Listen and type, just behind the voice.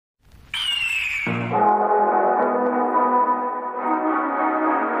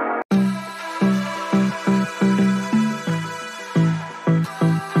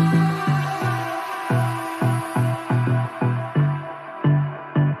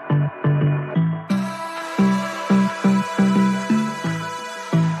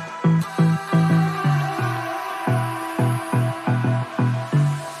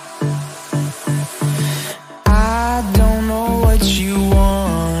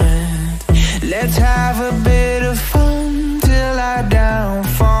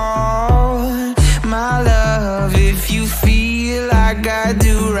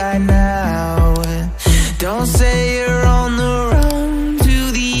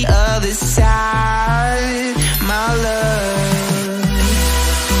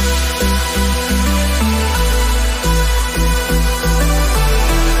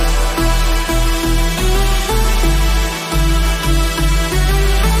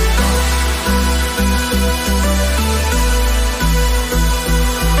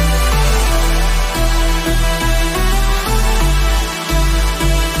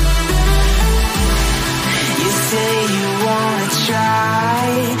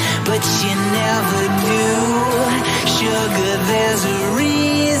you never do. Sugar, there's a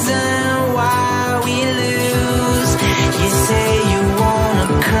reason why we lose. You say you wanna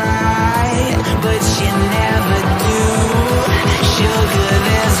cry, but you never do. Sugar,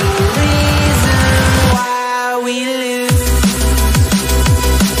 there's a reason why we lose.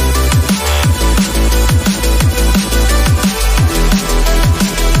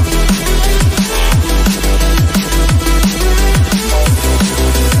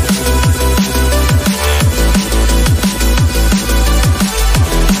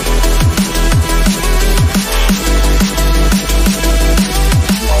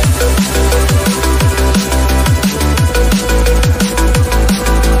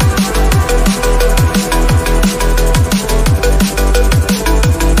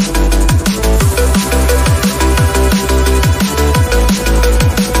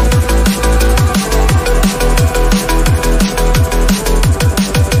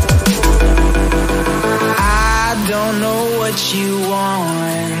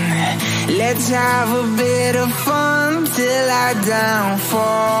 Let's have a bit of fun till our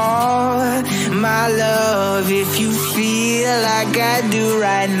downfall. My love, if you feel like I do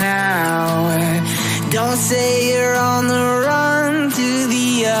right now, don't say you're on the run to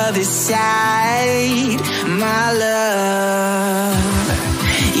the other side. My love,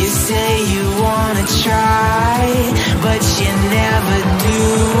 you say you wanna try, but you never do.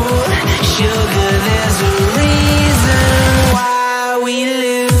 Sugar, there's a reason why we lose.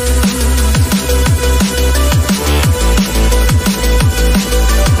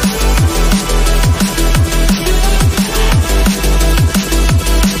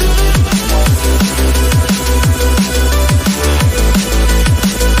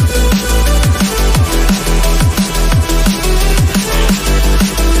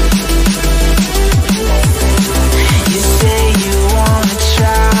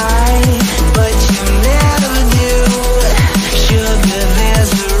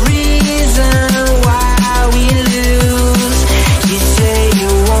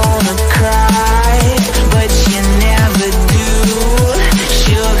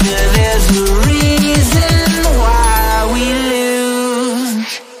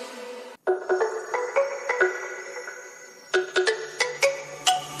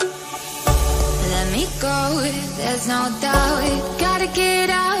 There's no doubt, gotta get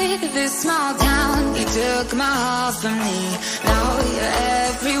out of this small town. You took my heart from me, now you're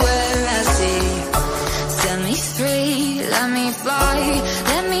everywhere I see. Set me free, let me fly,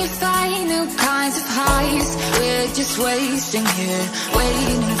 let me find new kinds of highs. We're just wasting here,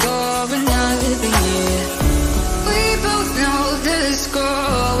 waiting for another year. We both know the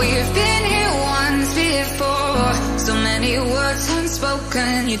score, we've been here once before. So many words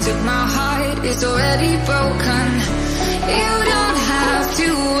unspoken, you took my heart, it's already broken. You don't have to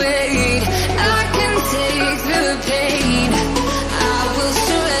wait, I can take the pain. I will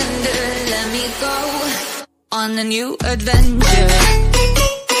surrender, let me go on a new adventure.